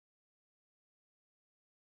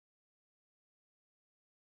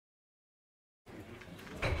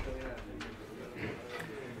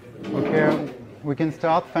we can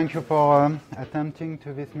start. Thank you for attending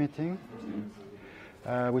to this meeting,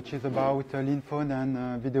 which is about Linphone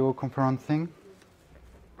and video conferencing.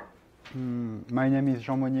 My name is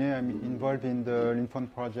Jean Monnier. I'm involved in the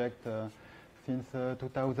Linphone project since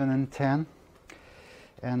 2010,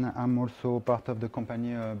 and I'm also part of the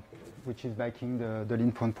company which is backing the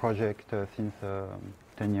Linphone project since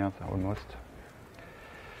 10 years almost.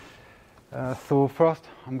 So first,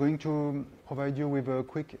 I'm going to provide you with a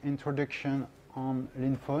quick introduction on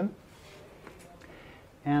Linphone,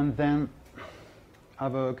 and then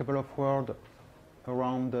have a couple of words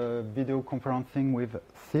around video conferencing with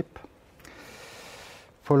SIP,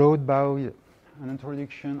 followed by an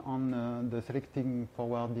introduction on the Selective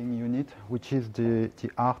Forwarding Unit, which is the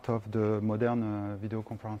art of the modern video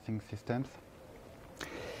conferencing systems,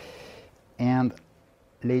 and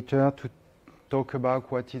later to talk about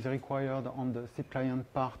what is required on the SIP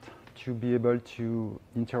client part to be able to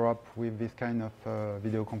interrupt with this kind of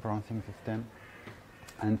video conferencing system.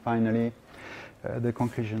 And finally, the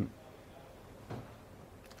conclusion.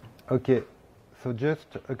 Okay, so just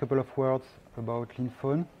a couple of words about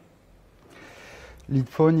Linphone.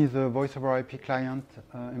 Linphone is a voice over IP client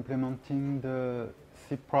implementing the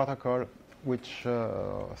SIP protocol, which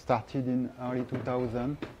started in early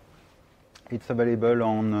 2000. It's available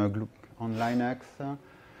on Linux,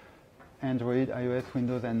 Android, iOS,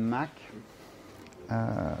 Windows, and Mac.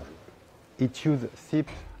 It uses SIP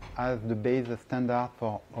as the base standard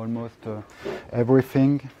for almost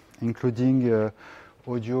everything, including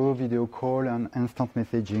audio, video call, and instant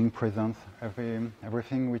messaging presence,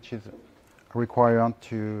 everything which is required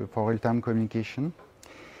for real-time communication.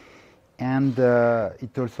 And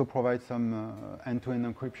it also provides some end-to-end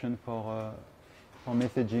encryption for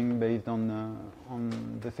messaging based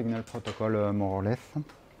on the signal protocol, more or less.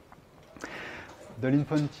 The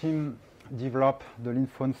Linphone team developed the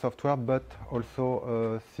Linphone software, but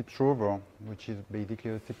also a SIP server, which is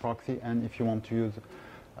basically a SIP proxy. And if you want to use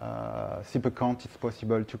SIP account, it's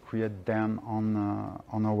possible to create them on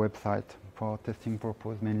our website for testing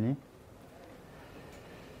purpose mainly.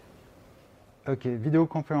 Okay, video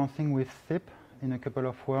conferencing with SIP in a couple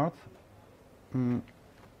of words.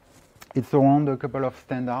 It's around a couple of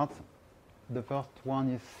standards. The first one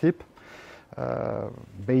is SIP,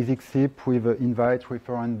 basic SIP with invite,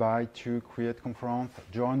 refer, and buy to create conference,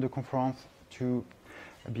 join the conference, to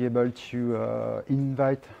be able to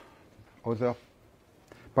invite other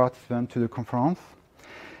participants to the conference.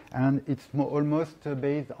 And it's almost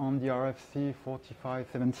based on the RFC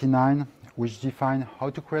 4579, which defines how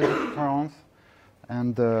to create a conference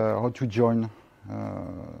and how to join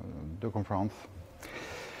the conference.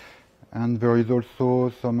 And there is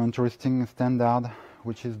also some interesting standard,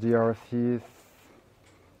 which is the RFC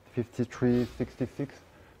 5366,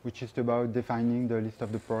 which is about defining the list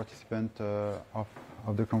of the participants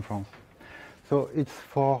of the conference. So it's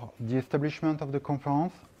for the establishment of the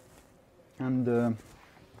conference. And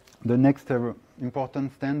the next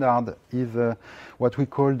important standard is what we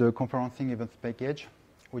call the conferencing events package,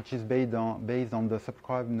 which is based on the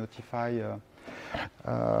subscribe notify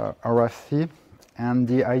RFC. And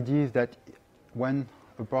the idea is that when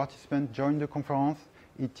a participant joins the conference,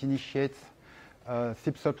 it initiates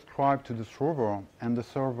SIP subscribe to the server, and the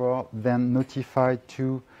server then notifies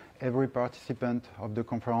to every participant of the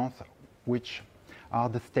conference which are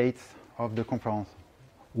the states of the conference.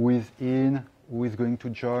 Who is in, who is going to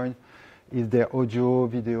join, is there audio,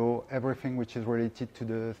 video, everything which is related to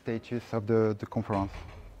the status of the conference.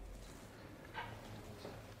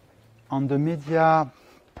 On the media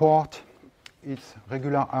port, it's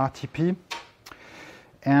regular RTP,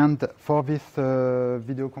 and for this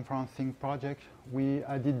video conferencing project, we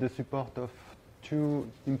added the support of two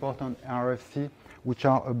important RFC, which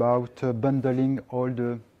are about bundling all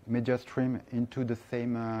the media stream into the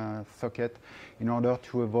same socket in order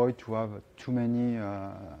to avoid to have too many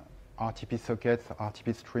RTP sockets,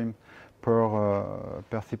 RTP stream per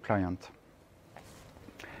SIP client.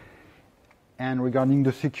 And regarding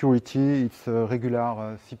the security, it's a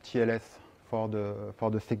regular SIP TLS for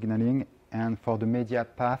the signaling, and for the media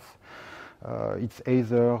path, it's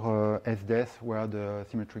either SDS, where the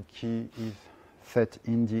symmetric key is set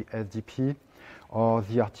in the SDP, or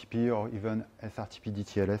ZRTP, or even SRTP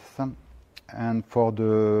DTLS. And for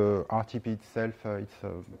the RTP itself, it's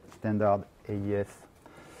a standard AES.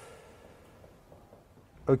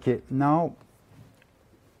 Okay, now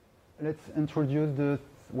let's introduce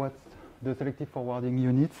what's the Selective Forwarding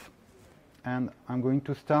Units. And I'm going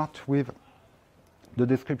to start with the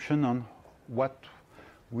description on what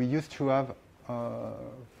we used to have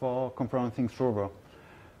for conferencing server.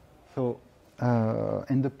 So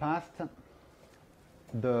in the past,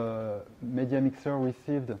 the Mediamixer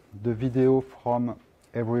received the video from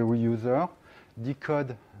every user,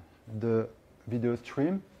 decode the video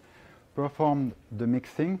stream, performed the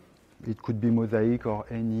mixing, it could be mosaic or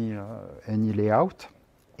any layout,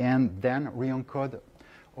 and then re-encode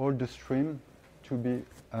all the stream to be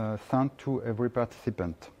sent to every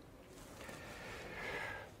participant.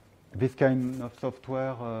 This kind of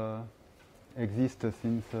software exists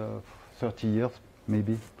since 30 years,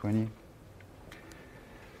 maybe 20.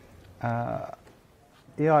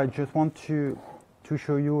 Here I just want to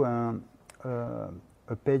show you a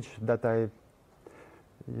page that I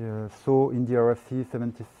saw in the RFC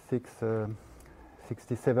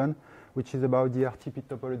 7667, which is about the RTP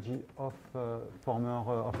topology of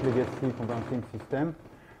of legacy conferencing system.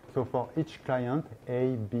 So for each client,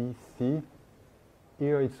 A, B, C,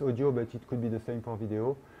 here it's audio, but it could be the same for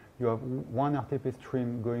video. You have one RTP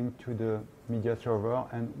stream going to the media server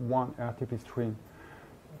and one RTP stream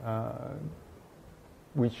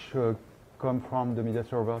which come from the media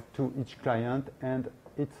server to each client, and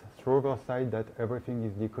it's server side that everything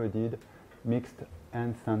is decoded, mixed,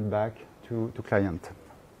 and sent back to client.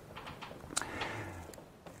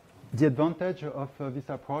 The advantage of this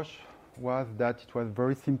approach was that it was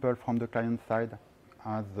very simple from the client side,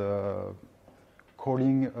 as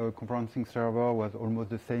calling a conferencing server was almost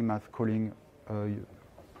the same as calling a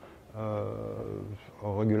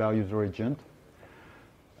regular user agent.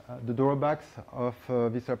 The drawbacks of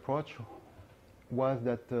this approach was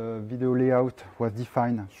that video layout was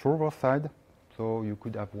defined server side, so you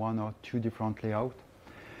could have one or two different layouts.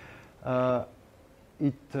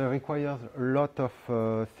 It requires a lot of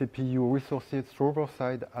CPU resources server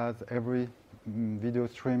side, as every video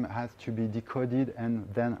stream has to be decoded and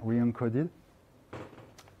then re-encoded.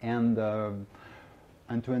 And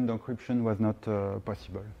end-to-end encryption was not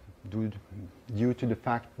possible due to the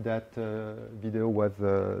fact that video was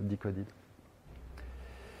decoded.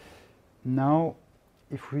 Now,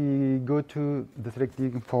 if we go to the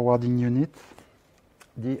Selective Forwarding Unit,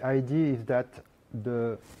 the idea is that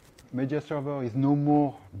the media server is no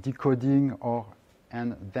more decoding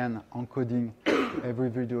and then encoding every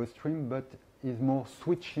video stream, but is more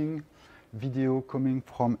switching video coming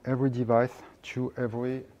from every device to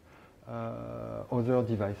every other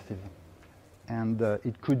devices. And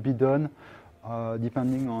it could be done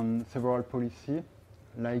depending on several policies,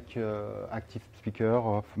 like active speaker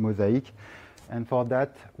or mosaic. And for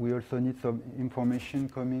that, we also need some information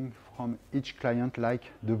coming from each client, like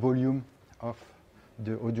the volume of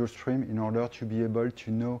the audio stream, in order to be able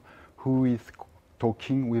to know who is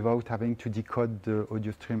talking without having to decode the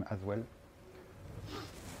audio stream as well.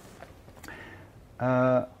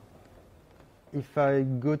 If I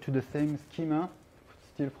go to the same schema,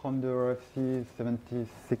 still from the RFC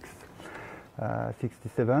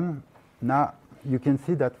 7667, now you can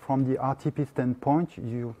see that from the RTP standpoint,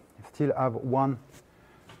 you still have one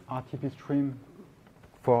RTP stream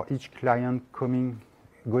for each client going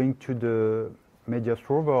to the media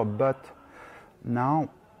server, but now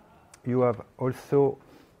you have also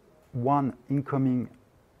one incoming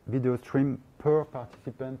video stream per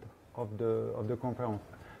participant of the conference.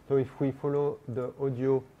 So if we follow the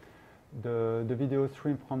audio, the video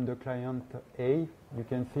stream from the client A, you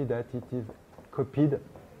can see that it is copied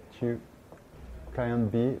to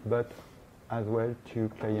client B, but as well to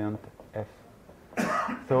client F.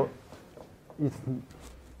 So it's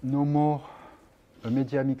no more a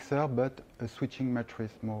media mixer, but a switching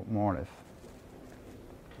matrix, more or less.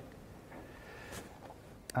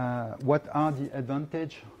 What are the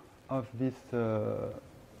advantages of this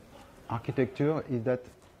architecture is that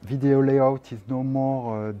video layout is no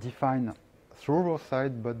more defined server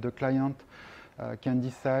side, but the client can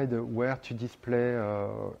decide where to display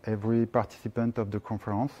every participant of the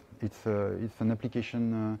conference. It's an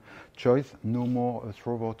application choice, no more a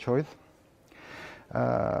server choice.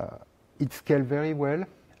 It scales very well,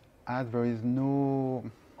 as there is no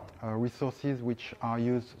resources which are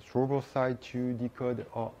used server side to decode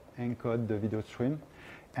or encode the video stream.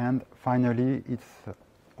 And finally, it's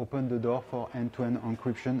opened the door for end-to-end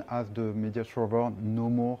encryption, as the media server no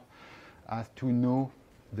more has to know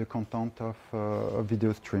the content of a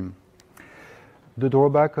video stream. The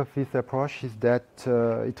drawback of this approach is that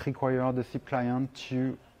it requires the SIP client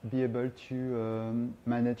to be able to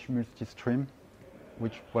manage multi-stream,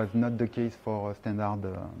 which was not the case for standard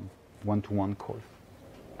one-to-one calls.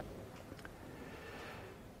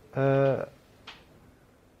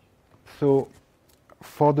 So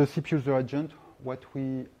for the SIP user agent, what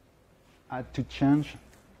we had to change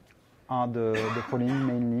are the following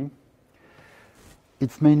mainly.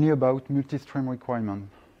 It's mainly about multi-stream requirement.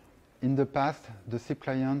 In the past, the SIP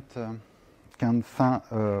client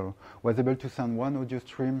was able to send one audio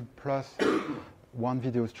stream plus one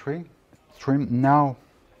video stream. Now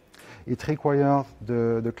it requires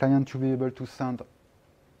the client to be able to send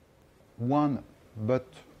one, but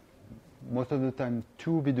most of the time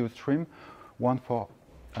two video streams, one for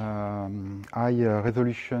high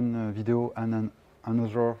resolution video and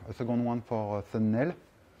a second one for thumbnail,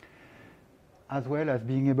 as well as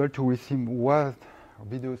being able to receive one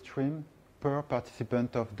video stream per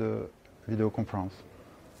participant of the video conference.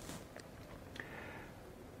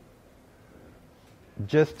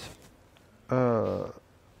 Just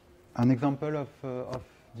an example of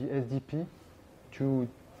the SDP to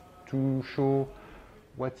show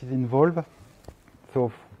what is involved.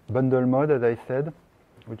 So bundle mode, as I said,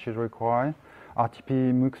 which is required.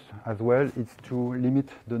 RTP MUX as well. It's to limit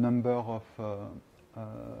the number of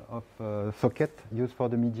sockets used for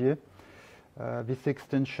the media. This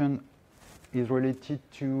extension is related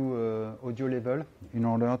to audio level in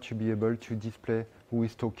order to be able to display who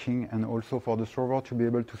is talking, and also for the server to be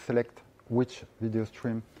able to select which video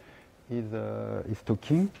stream is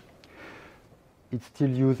talking. It still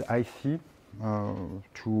uses IC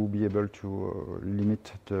to be able to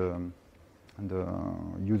limit the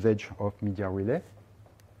usage of media relay.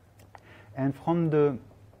 And from the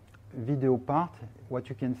video part, what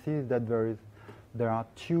you can see is that there are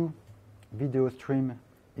two video streams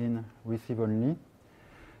in receive only,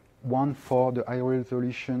 one for the high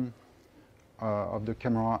resolution of the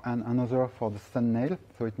camera and another for the thumbnail.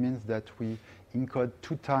 So it means that we encode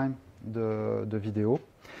 2 times the video.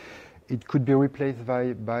 It could be replaced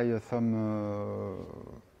by some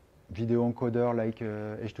video encoder like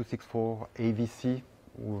H.264 AVC,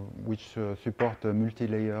 which support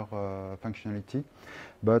multi-layer functionality.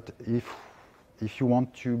 But if you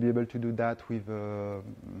want to be able to do that with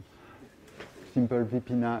simple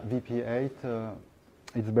VP8,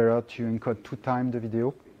 it's better to encode 2 times the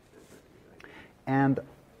video. And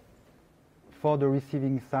for the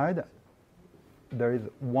receiving side, there is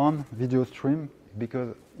one video stream,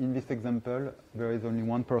 because in this example there is only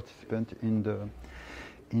one participant in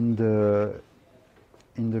the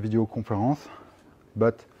video conference.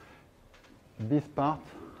 But this part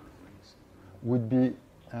would be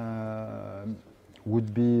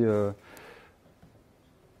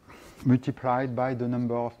multiplied by the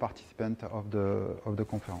number of participants of the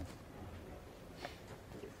conference.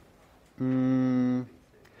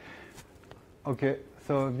 Okay,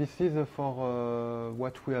 so this is for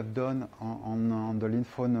what we have done on the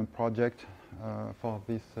Linphone project for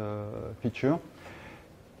this feature.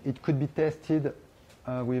 It could be tested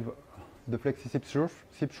with the FlexiSIP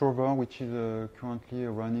server, which is currently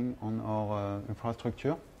running on our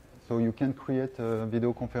infrastructure. So you can create a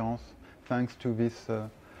video conference thanks to this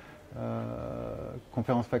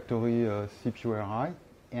Conference Factory SIP URI,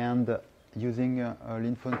 and using a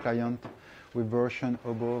Linphone client with version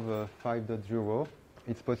above 5.0,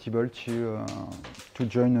 it's possible to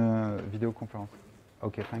join a video conference.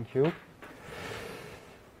 Okay, thank you.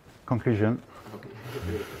 Conclusion.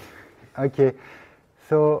 Okay,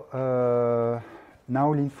 so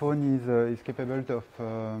now Linphone is capable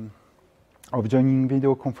of joining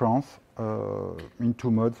video conference in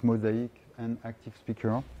 2 modes, Mosaic and Active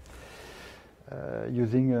Speaker,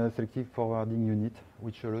 using a Selective Forwarding Unit,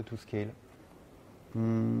 which allows to scale.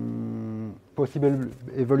 Possible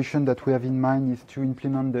evolution that we have in mind is to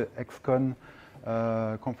implement the XCon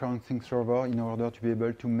conferencing server in order to be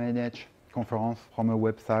able to manage conference from a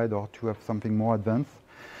website or to have something more advanced.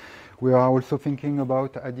 We are also thinking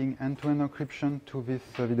about adding end-to-end encryption to this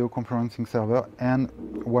video conferencing server, and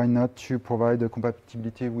why not to provide a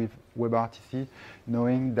compatibility with WebRTC,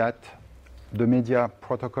 knowing that the media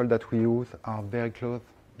protocol that we use are very close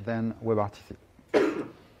than WebRTC.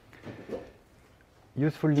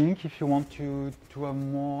 Useful link, if you want to have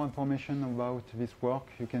more information about this work,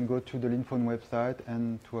 you can go to the Linphone website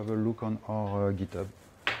and to have a look on our GitHub.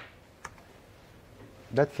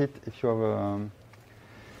 That's it, if you have a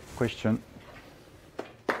question.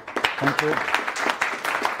 Thank you.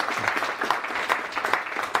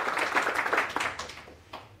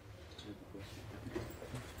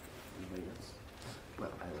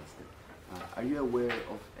 Well, I asked it. Are you aware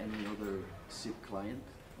of any other SIP client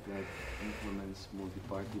that implements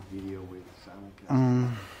multi-party video with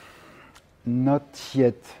simulcast? Not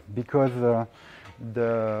yet, because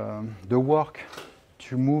the work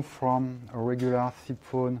to move from a regular SIP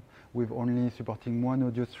phone with only supporting one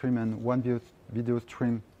audio stream and one video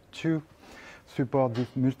stream to support this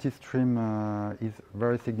multi-stream is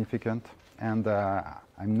very significant, and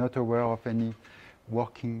I'm not aware of any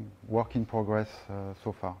work in progress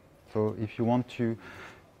so far. So if you want to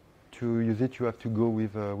use it, you have to go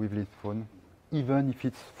with Linphone, even if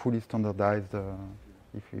it's fully standardized,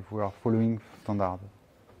 if we are following standard.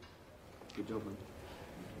 Good job, man.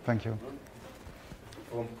 Thank you.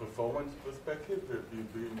 From performance perspective, have you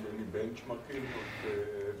doing any benchmarking of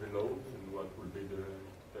the load and what will be the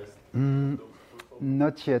best?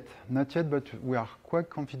 Not yet, but we are quite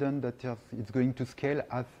confident that it's going to scale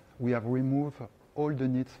as we have removed all the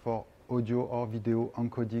needs for audio or video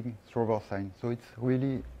encoding server side. So it's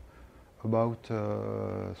really about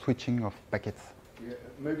switching of packets. Yeah,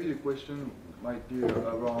 maybe the question might be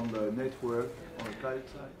around the network on the client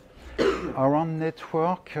side. Around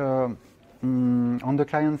network, on the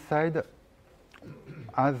client side,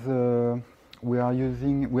 as we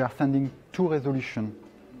are sending two resolutions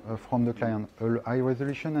from the client, a high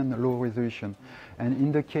resolution and a low resolution. And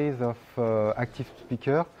in the case of active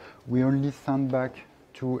speaker, we only send back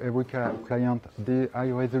to every client the high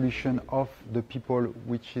resolution of the people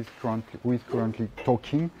who is currently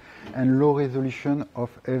talking, and low resolution of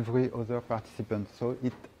every other participant. So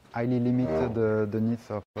it highly limits the needs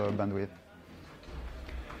of bandwidth.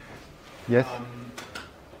 Yes?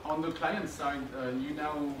 On the client side, you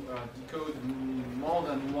now decode more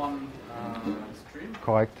than one stream.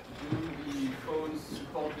 Correct. Do the phones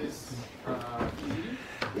support this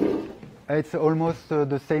easily? It's almost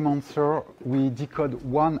the same answer. We decode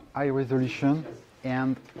one high resolution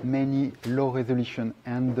and many low resolution,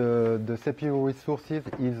 and the CPU resources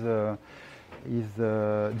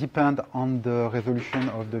depend on the resolution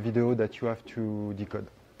of the video that you have to decode.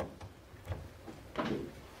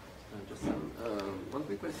 Just one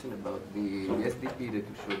quick question about the SDP that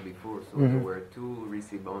you showed before. So there were two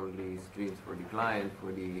receive-only streams for the client.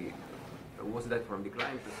 Was that from the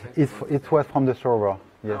client perspective? It was from the server.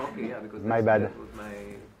 Yes. Oh, okay, yeah, because my bad. That was my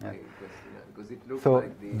question. Yeah, because it looks So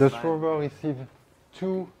like the server received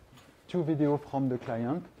two videos from the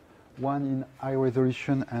client, one in high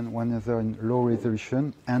resolution and one other in low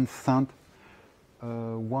resolution, and sent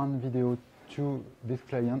one video to this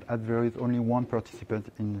client as there is only one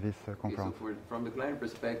participant in this conference. Okay, so from the client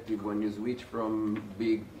perspective, when you switch from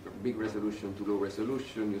big resolution to low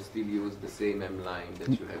resolution, you still use the same M line that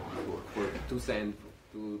you had before to send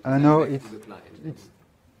to the client.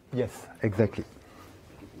 Yes, exactly.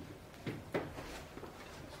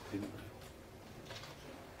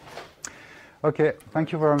 Okay,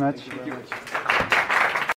 thank you very much. Thank you very much.